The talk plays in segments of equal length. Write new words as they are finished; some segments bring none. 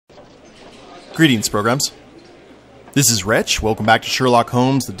Greetings, programs. This is Wretch. Welcome back to Sherlock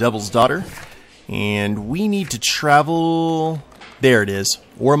Holmes, the Devil's Daughter. And we need to travel... there it is.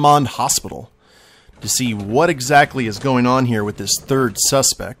 Ormond Hospital. To see what exactly is going on here with this third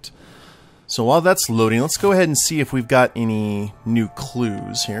suspect. So while that's loading, let's go ahead and see if we've got any new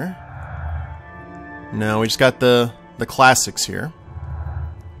clues here. No, we just got the classics here.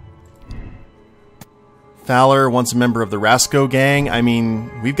 Fowler, once a member of the Rasco gang. I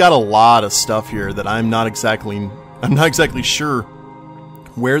mean, we've got a lot of stuff here that I'm not exactly sure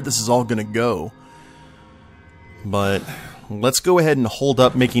where this is all going to go. But let's go ahead and hold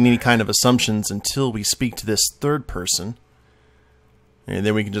up making any kind of assumptions until we speak to this third person. And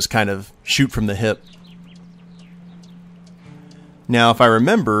then we can just kind of shoot from the hip. Now, if I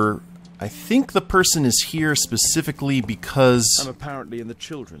remember, I think the person is here specifically because... I'm apparently in the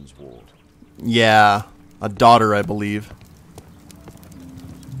children's ward. Yeah, a daughter, I believe.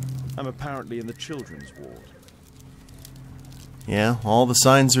 I'm apparently in the children's ward. Yeah, all the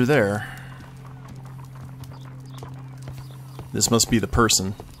signs are there. This must be the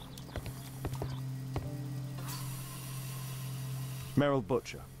person. Merrill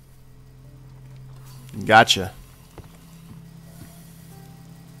Butcher. Gotcha.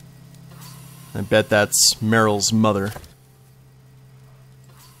 I bet that's Merrill's mother.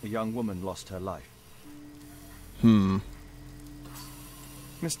 A young woman lost her life.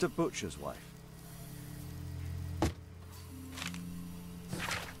 Mr. Butcher's wife.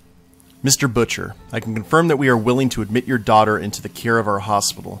 Mr. Butcher, I can confirm that we are willing to admit your daughter into the care of our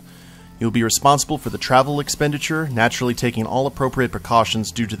hospital. You will be responsible for the travel expenditure, naturally taking all appropriate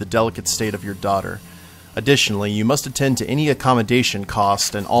precautions due to the delicate state of your daughter. Additionally, you must attend to any accommodation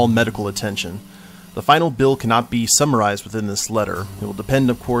cost and all medical attention. The final bill cannot be summarized within this letter. It will depend,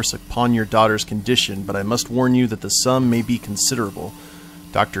 of course, upon your daughter's condition, but I must warn you that the sum may be considerable.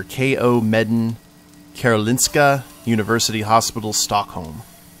 Dr. K.O. Medden, Karolinska University Hospital, Stockholm.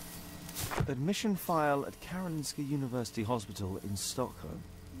 Admission file at Karolinska University Hospital in Stockholm.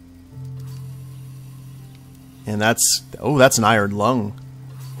 And that's... oh, that's an iron lung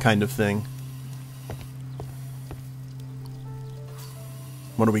kind of thing.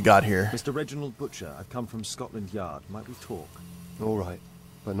 What do we got here? Mr. Reginald Butcher, I've come from Scotland Yard. Might we talk? All right,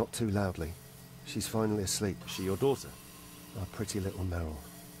 but not too loudly. She's finally asleep. Is she your daughter? Our pretty little Merrill.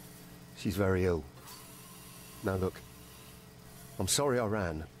 She's very ill. Now look, I'm sorry I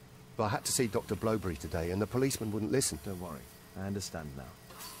ran, but I had to see Dr. Blowberry today and the policeman wouldn't listen. Don't worry, I understand now.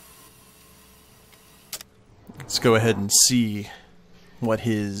 Let's go ahead and see what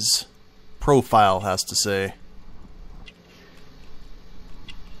his profile has to say.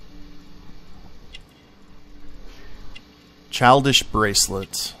 Childish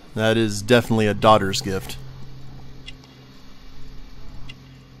bracelet. That is definitely a daughter's gift.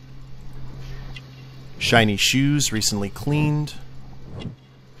 Shiny shoes, recently cleaned.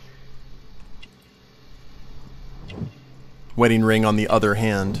 Wedding ring on the other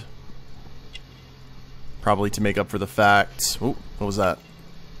hand. Probably to make up for the fact... oh, what was that?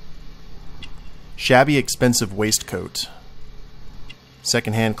 Shabby, expensive waistcoat.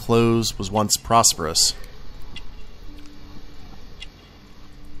 Secondhand clothes, was once prosperous.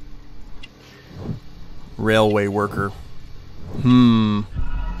 Railway worker.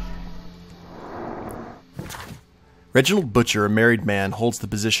 Reginald Butcher, a married man, holds the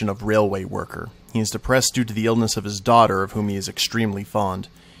position of railway worker. He is depressed due to the illness of his daughter, of whom he is extremely fond.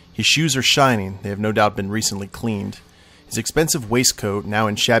 His shoes are shining. They have no doubt been recently cleaned. His expensive waistcoat, now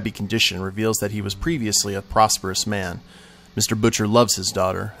in shabby condition, reveals that he was previously a prosperous man. Mr. Butcher loves his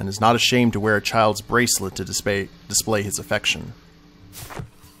daughter, and is not ashamed to wear a child's bracelet to display his affection.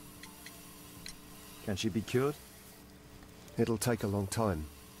 Can she be cured? It'll take a long time,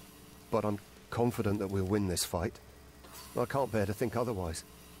 but I'm confident that we'll win this fight. I can't bear to think otherwise.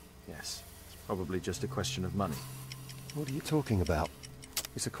 Yes, it's probably just a question of money. What are you talking about?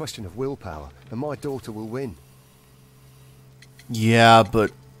 It's a question of willpower, and my daughter will win. Yeah,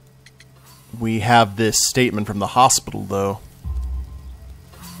 but we have this statement from the hospital, though.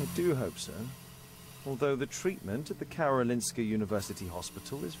 I do hope so. Although the treatment at the Karolinska University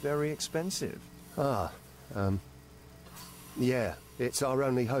Hospital is very expensive. Yeah, it's our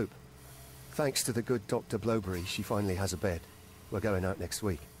only hope. Thanks to the good Dr. Blowberry, she finally has a bed. We're going out next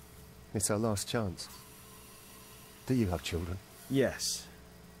week. It's our last chance. Do you have children? Yes,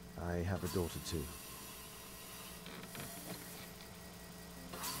 I have a daughter too.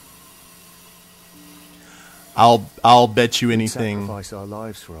 I'll bet you anything. We'd sacrifice our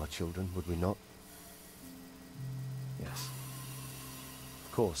lives for our children, would we not? Yes.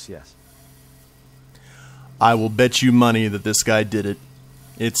 Of course, yes. I will bet you money that this guy did it.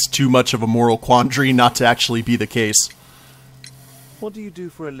 it's too much of a moral quandary not to actually be the case. What do you do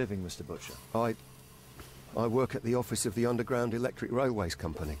for a living, Mr. Butcher? I work at the office of the Underground Electric Railways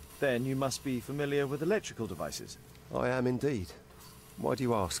Company. Then you must be familiar with electrical devices. I am indeed. Why do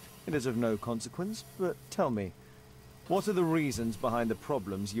you ask? It is of no consequence, but tell me, what are the reasons behind the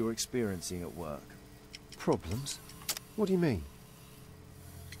problems you're experiencing at work? Problems? What do you mean?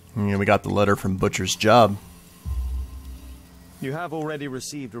 Yeah, we got the letter from Butcher's job. You have already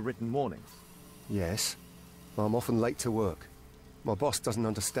received a written warning. Yes. I'm often late to work. My boss doesn't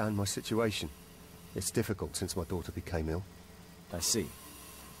understand my situation. It's difficult since my daughter became ill. I see.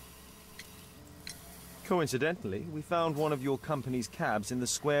 Coincidentally, we found one of your company's cabs in the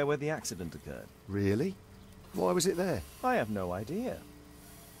square where the accident occurred. Really? Why was it there? I have no idea.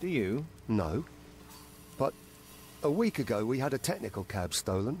 Do you? No. But a week ago we had a technical cab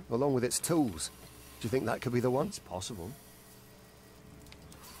stolen, along with its tools. Do you think that could be the one? It's possible.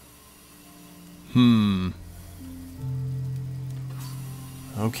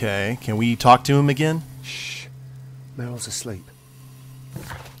 Okay, can we talk to him again? Shh. Meryl's asleep.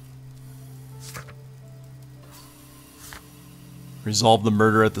 Resolve the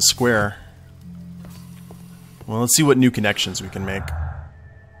murder at the square. Well, let's see what new connections we can make.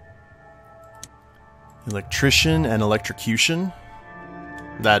 Electrician and electrocution.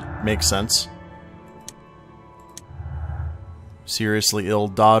 That makes sense. Seriously ill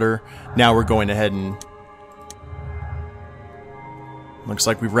daughter. Now we're going ahead and... Looks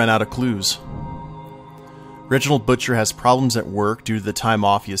like we've run out of clues. Reginald Butcher has problems at work due to the time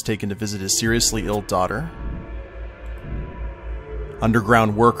off he has taken to visit his seriously ill daughter.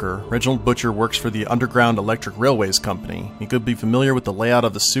 Underground worker. Reginald Butcher works for the Underground Electric Railways Company. He could be familiar with the layout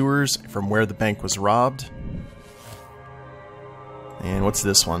of the sewers from where the bank was robbed. And what's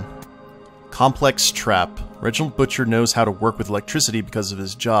this one? Complex trap. Reginald Butcher knows how to work with electricity because of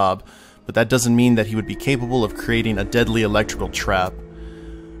his job, but that doesn't mean that he would be capable of creating a deadly electrical trap.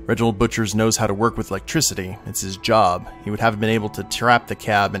 Reginald Butcher knows how to work with electricity. It's his job. He would have been able to trap the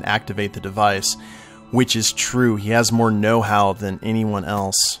cab and activate the device. Which is true. He has more know-how than anyone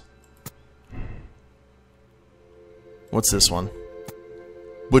else. What's this one?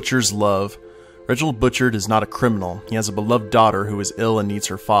 Butcher's love. Reginald Butcher is not a criminal. He has a beloved daughter who is ill and needs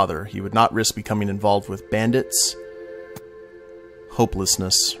her father. He would not risk becoming involved with bandits.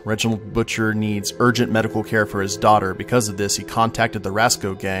 Hopelessness. Reginald Butcher needs urgent medical care for his daughter. Because of this, he contacted the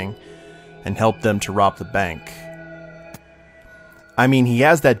Rasco gang and helped them to rob the bank. I mean, he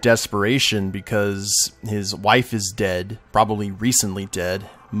has that desperation because his wife is dead, probably recently dead.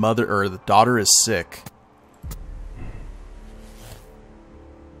 The daughter is sick.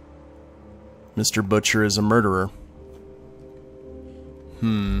 Mr. Butcher is a murderer.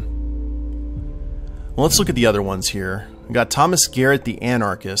 Well, let's look at the other ones here. We got Thomas Garrett, the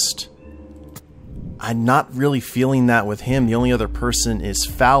anarchist. I'm not really feeling that with him. The only other person is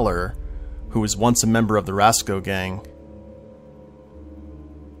Fowler, who was once a member of the Rasco gang.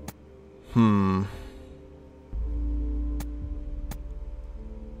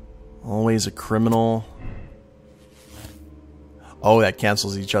 Always a criminal. Oh, that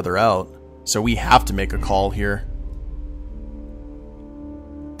cancels each other out. So we have to make a call here.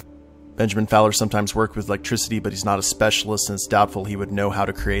 Benjamin Fowler sometimes worked with electricity, but he's not a specialist, and it's doubtful he would know how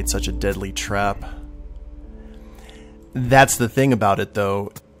to create such a deadly trap. That's the thing about it,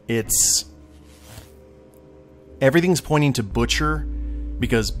 though. Everything's pointing to Butcher,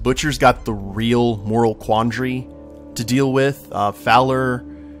 because Butcher's got the real moral quandary to deal with. Fowler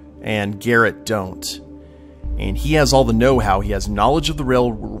and Garrett don't. And he has all the know-how. He has knowledge of the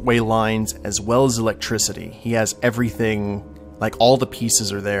railway lines as well as electricity. He has everything, like all the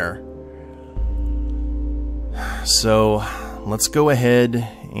pieces are there. So, let's go ahead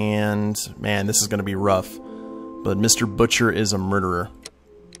and... Man, this is going to be rough. But Mr. Butcher is a murderer.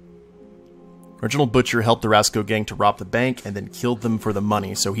 Reginald Butcher helped the Rasco gang to rob the bank and then killed them for the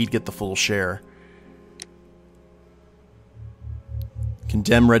money, so he'd get the full share.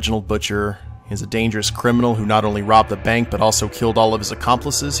 Condemn Reginald Butcher. He's a dangerous criminal who not only robbed the bank but also killed all of his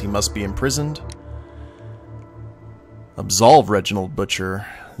accomplices. He must be imprisoned. Absolve Reginald Butcher.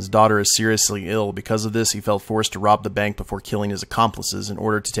 His daughter is seriously ill. Because of this, he felt forced to rob the bank before killing his accomplices in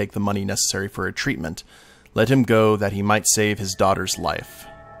order to take the money necessary for her treatment. Let him go that he might save his daughter's life.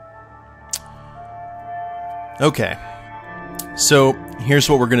 Okay, so here's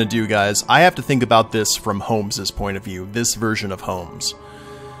what we're going to do, guys. I have to think about this from Holmes' point of view, this version of Holmes.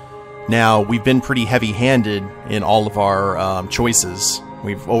 Now, we've been pretty heavy-handed in all of our choices.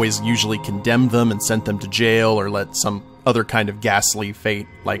 We've always usually condemned them and sent them to jail or let some other kind of ghastly fate,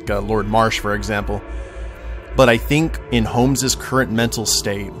 like Lord Marsh, for example. But I think in Holmes's current mental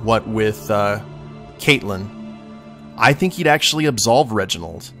state, what with Caitlin, I think he'd actually absolve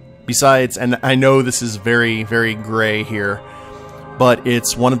Reginald. Besides, and I know this is very, very gray here, but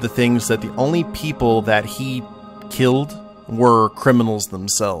it's one of the things that the only people that he killed were criminals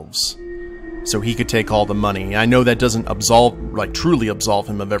themselves. So he could take all the money. I know that doesn't truly absolve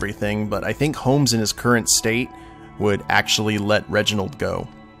him of everything, but I think Holmes in his current state would actually let Reginald go.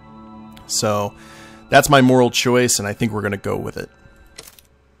 So that's my moral choice, and I think we're going to go with it.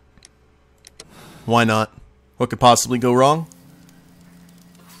 Why not? What could possibly go wrong?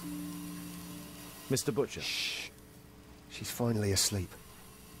 Mr. Butcher. Shh. She's finally asleep.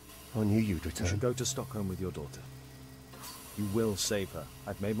 I knew you'd return. You should go to Stockholm with your daughter. You will save her.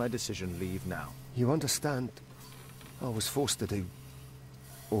 I've made my decision. Leave now. You understand? I was forced to do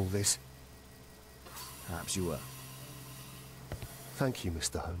all this. Perhaps you were. Thank you,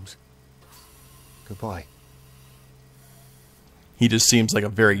 Mr. Holmes. Goodbye. He just seems like a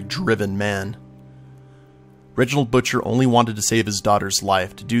very driven man. Reginald Butcher only wanted to save his daughter's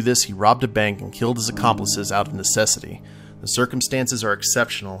life. To do this, he robbed a bank and killed his accomplices out of necessity. The circumstances are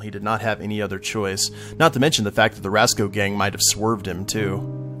exceptional. He did not have any other choice. Not to mention the fact that the Rasco gang might have swerved him,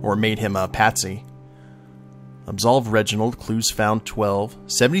 too. Or made him a patsy. Absolve Reginald. Clues found 12.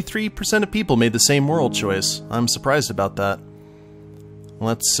 73% of people made the same moral choice. I'm surprised about that.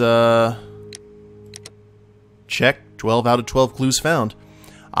 Let's, check. 12 out of 12 clues found.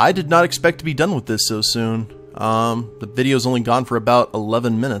 I did not expect to be done with this so soon. The video's only gone for about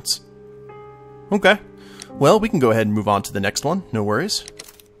 11 minutes. Okay. Well, we can go ahead and move on to the next one. No worries.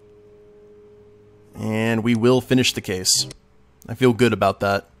 And we will finish the case. I feel good about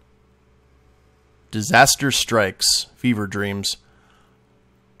that. Disaster strikes. Fever dreams.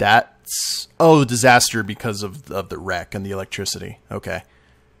 That's... Oh, disaster because of the wreck and the electricity. Okay.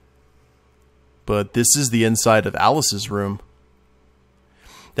 But this is the inside of Alice's room.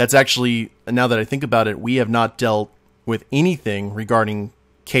 That's actually, now that I think about it, we have not dealt with anything regarding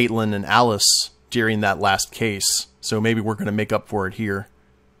Caitlin and Alice during that last case. So maybe we're going to make up for it here.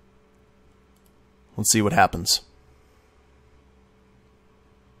 Let's see what happens.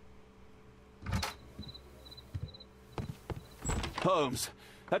 Holmes,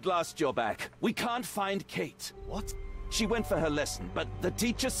 at last you're back. We can't find Kate. What? She went for her lesson, but the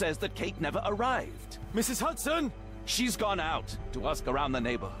teacher says that Kate never arrived. Mrs. Hudson! She's gone out to ask around the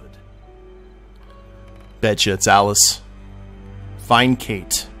neighborhood. Betcha it's Alice. Find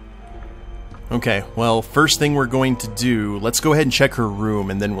Kate. Okay, well, first thing we're going to do, let's go ahead and check her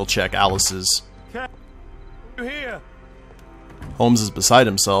room, and then we'll check Alice's. Kate, you here? Holmes is beside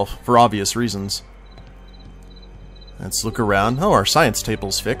himself, for obvious reasons. Let's look around. Oh, our science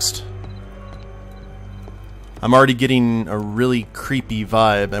table's fixed. I'm already getting a really creepy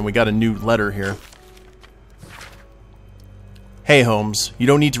vibe, and we got a new letter here. Hey Holmes, you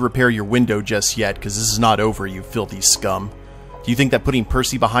don't need to repair your window just yet, because this is not over, you filthy scum. Do you think that putting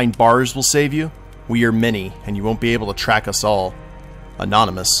Percy behind bars will save you? We are many, and you won't be able to track us all.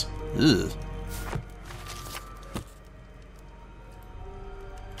 Anonymous. Ugh.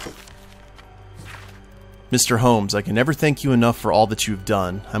 Mr. Holmes, I can never thank you enough for all that you have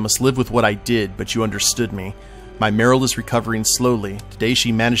done. I must live with what I did, but you understood me. My Meryl is recovering slowly. Today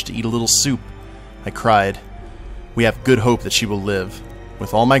she managed to eat a little soup. I cried. We have good hope that she will live.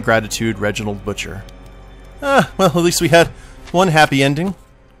 With all my gratitude, Reginald Butcher. Well, at least we had one happy ending.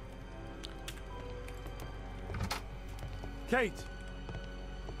 Kate!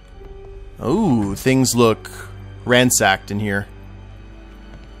 Oh, things look ransacked in here.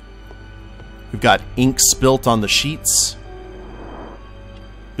 We've got ink spilt on the sheets.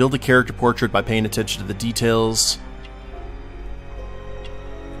 Build a character portrait by paying attention to the details.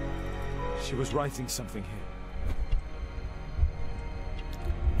 She was writing something here.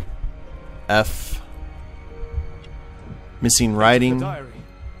 F. Missing writing. The diary.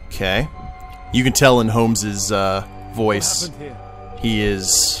 Okay. You can tell in Holmes's voice. What happened here? He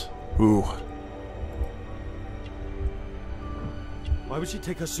is... Ooh. Why would she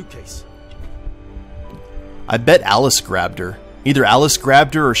take her suitcase? I bet Alice grabbed her. Either Alice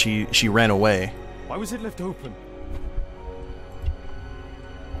grabbed her or she ran away. Why was it left open?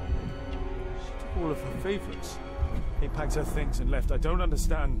 She took all of her favorites. He packed her things and left. I don't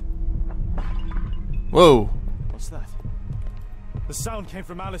understand. Whoa. What's that? The sound came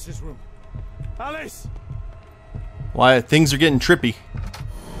from Alice's room. Alice! Why, things are getting trippy.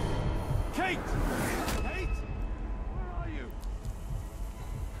 Kate! Kate! Where are you?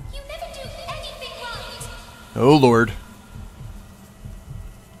 You never do anything right. Oh, Lord.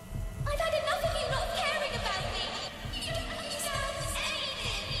 I've had enough of you not caring about me. You don't understand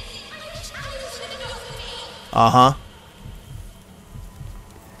anything. I wish Alice would adopt me. Uh-huh.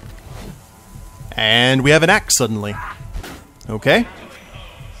 And we have an axe suddenly. Okay.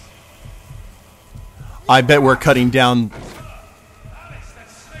 I bet we're cutting down...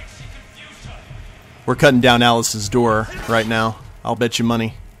 We're cutting down Alice's door right now. I'll bet you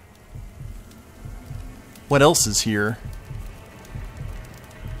money. What else is here?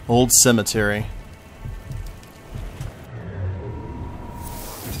 Old cemetery.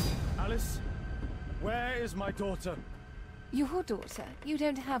 Alice, where is my daughter? Your daughter? You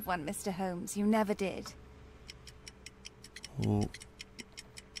don't have one, Mr. Holmes. You never did.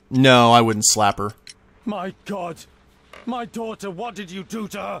 No, I wouldn't slap her. My God! My daughter, what did you do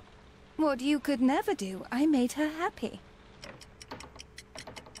to her? What you could never do. I made her happy.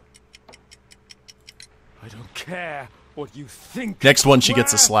 I don't care what you think. Next one, she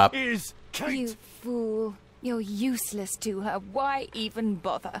gets a slap. Where is Kate? You fool. You're useless to her. Why even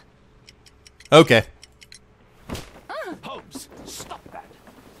bother? Okay. Holmes, stop that.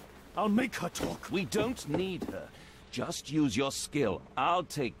 I'll make her talk. We don't need her. Just use your skill. I'll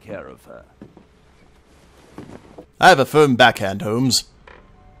take care of her. I have a firm backhand, Holmes.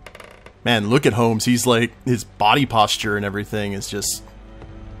 Man, look at Holmes. He's like, his body posture and everything is just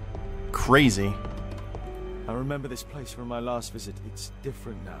crazy. I remember this place from my last visit. It's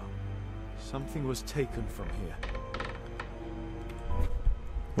different now. Something was taken from here.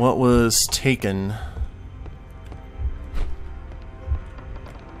 What was taken?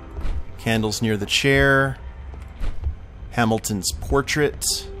 Candles near the chair. Hamilton's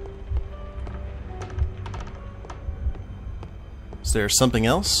portrait. Is there something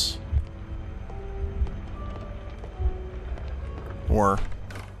else? Or...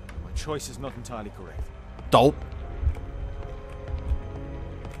 My choice is not entirely correct. Dope.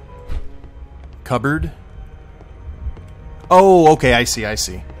 Cupboard. Oh, okay, I see, I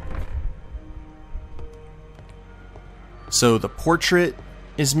see. So the portrait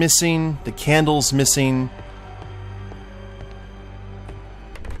is missing, the candle's missing.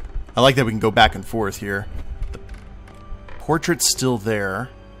 I like that we can go back and forth here. The portrait's still there.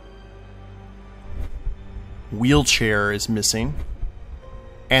 Wheelchair is missing.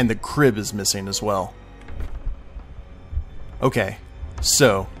 And the crib is missing as well. Okay,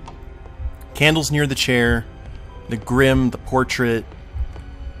 so candles near the chair, the grim, the portrait.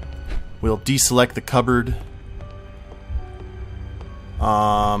 We'll deselect the cupboard.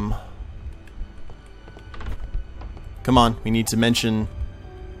 Come on, we need to mention...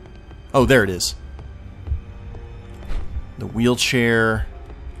 Oh, there it is. The wheelchair.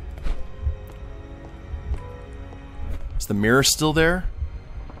 Is the mirror still there?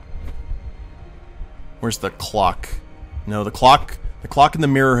 Where's the clock? No, the clock and the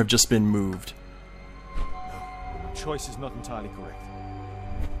mirror have just been moved. My choice is not entirely correct.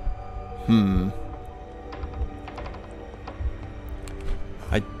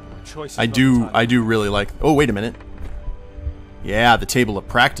 I do really like... Oh, wait a minute. Yeah, the table of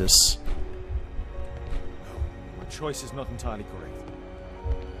practice. My choice is not entirely correct.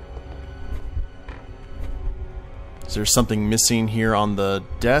 Is there something missing here on the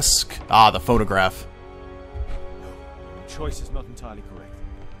desk? Ah, the phonograph. My choice is not entirely correct.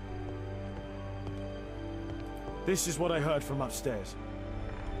 This is what I heard from upstairs.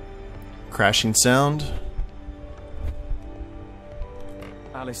 Crashing sound.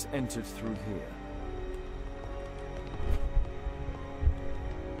 Alice entered through here.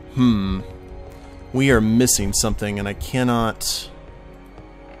 We are missing something and I cannot...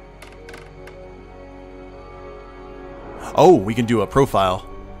 Oh, we can do a profile.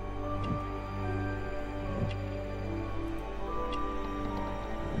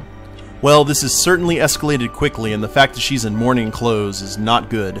 Well, this has certainly escalated quickly, and the fact that she's in morning clothes is not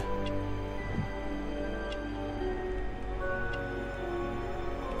good.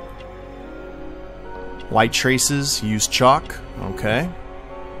 White traces, use chalk. Okay.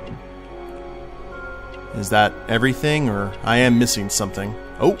 Is that everything, or I am missing something?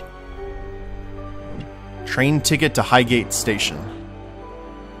 Oh! Train ticket to Highgate Station.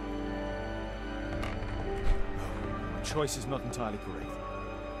 My choice is not entirely correct.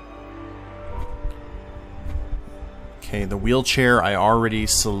 Okay, the wheelchair I already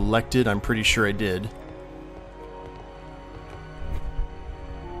selected. I'm pretty sure I did.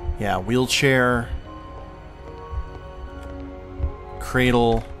 Yeah, wheelchair.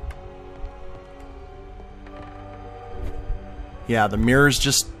 Cradle. Yeah, the mirror's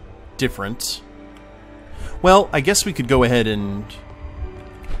just different. Well, I guess we could go ahead and...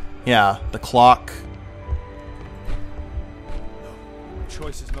 Yeah, the clock. My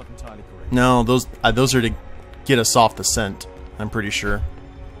choice is not entirely correct. No, those are to get us off the scent, I'm pretty sure.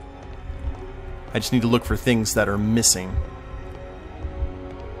 I just need to look for things that are missing.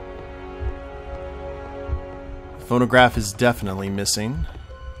 The phonograph is definitely missing.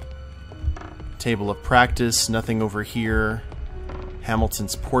 Table of practice, nothing over here.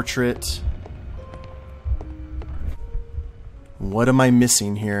 Hamilton's portrait. What am I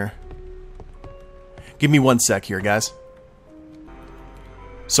missing here? Give me 1 sec here, guys.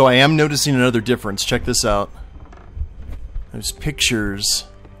 So I am noticing another difference. Check this out. Those pictures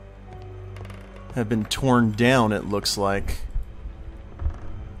have been torn down, it looks like.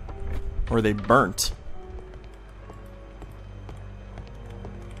 Or they burnt.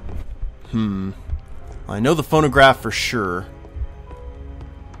 I know the phonograph for sure.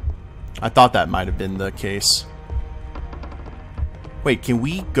 I thought that might have been the case. Wait, can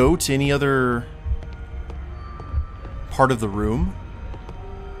we go to any other part of the room?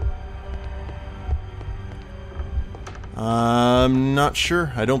 I'm not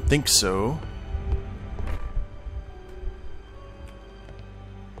sure. I don't think so.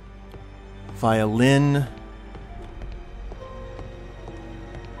 Violin.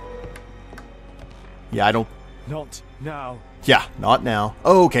 Yeah, I don't... Not now. Yeah, not now.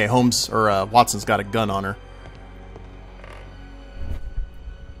 Oh, okay, Holmes, or Watson's got a gun on her.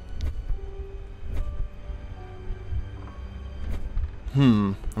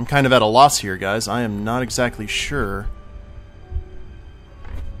 I'm kind of at a loss here, guys. I am not exactly sure.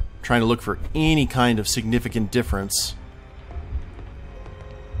 Trying to look for any kind of significant difference.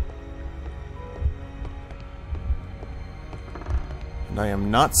 And I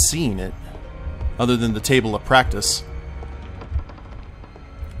am not seeing it, other than the table of practice.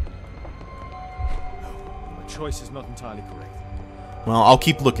 My choice is not entirely correct. Well, I'll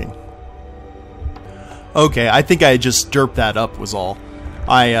keep looking. Okay, I think I just derped that up was all.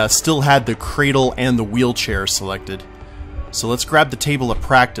 I still had the cradle and the wheelchair selected. So let's grab the table of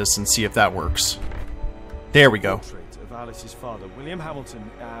practice and see if that works. There we go. Portrait of Alice's father, William Hamilton,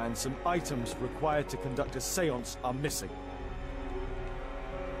 and some items required to conduct a séance are missing.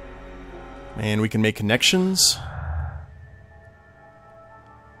 And we can make connections.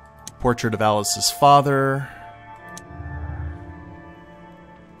 Portrait of Alice's father.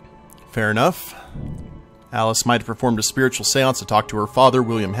 Fair enough. Alice might have performed a spiritual seance to talk to her father,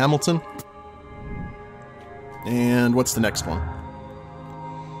 William Hamilton. And what's the next one?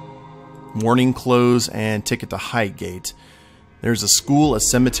 Morning clothes and ticket to Highgate. There's a school, a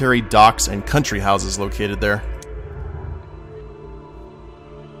cemetery, docks, and country houses located there.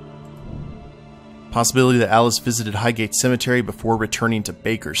 Possibility that Alice visited Highgate Cemetery before returning to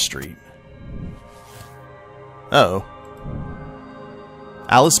Baker Street. Uh-oh.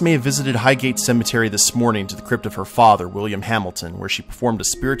 Alice may have visited Highgate Cemetery this morning to the crypt of her father, William Hamilton, where she performed a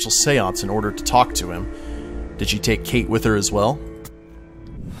spiritual seance in order to talk to him. Did she take Kate with her as well?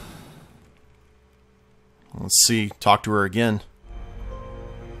 Let's see. Talk to her again.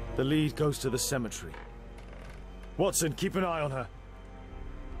 The lead goes to the cemetery. Watson, keep an eye on her.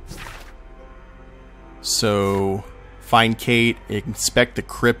 So, find Kate, inspect the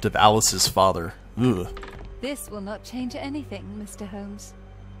crypt of Alice's father. Ugh. This will not change anything, Mr. Holmes.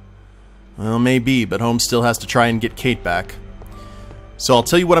 Well, maybe, but Holmes still has to try and get Kate back. So I'll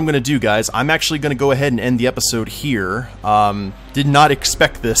tell you what I'm going to do, guys. I'm actually going to go ahead and end the episode here. Did not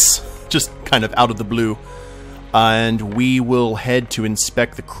expect this, just kind of out of the blue. And we will head to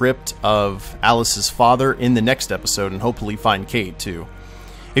inspect the crypt of Alice's father in the next episode and hopefully find Kate, too.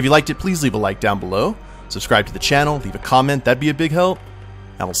 If you liked it, please leave a like down below. Subscribe to the channel, leave a comment, that'd be a big help.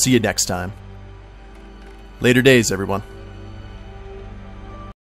 And we'll see you next time. Later days, everyone.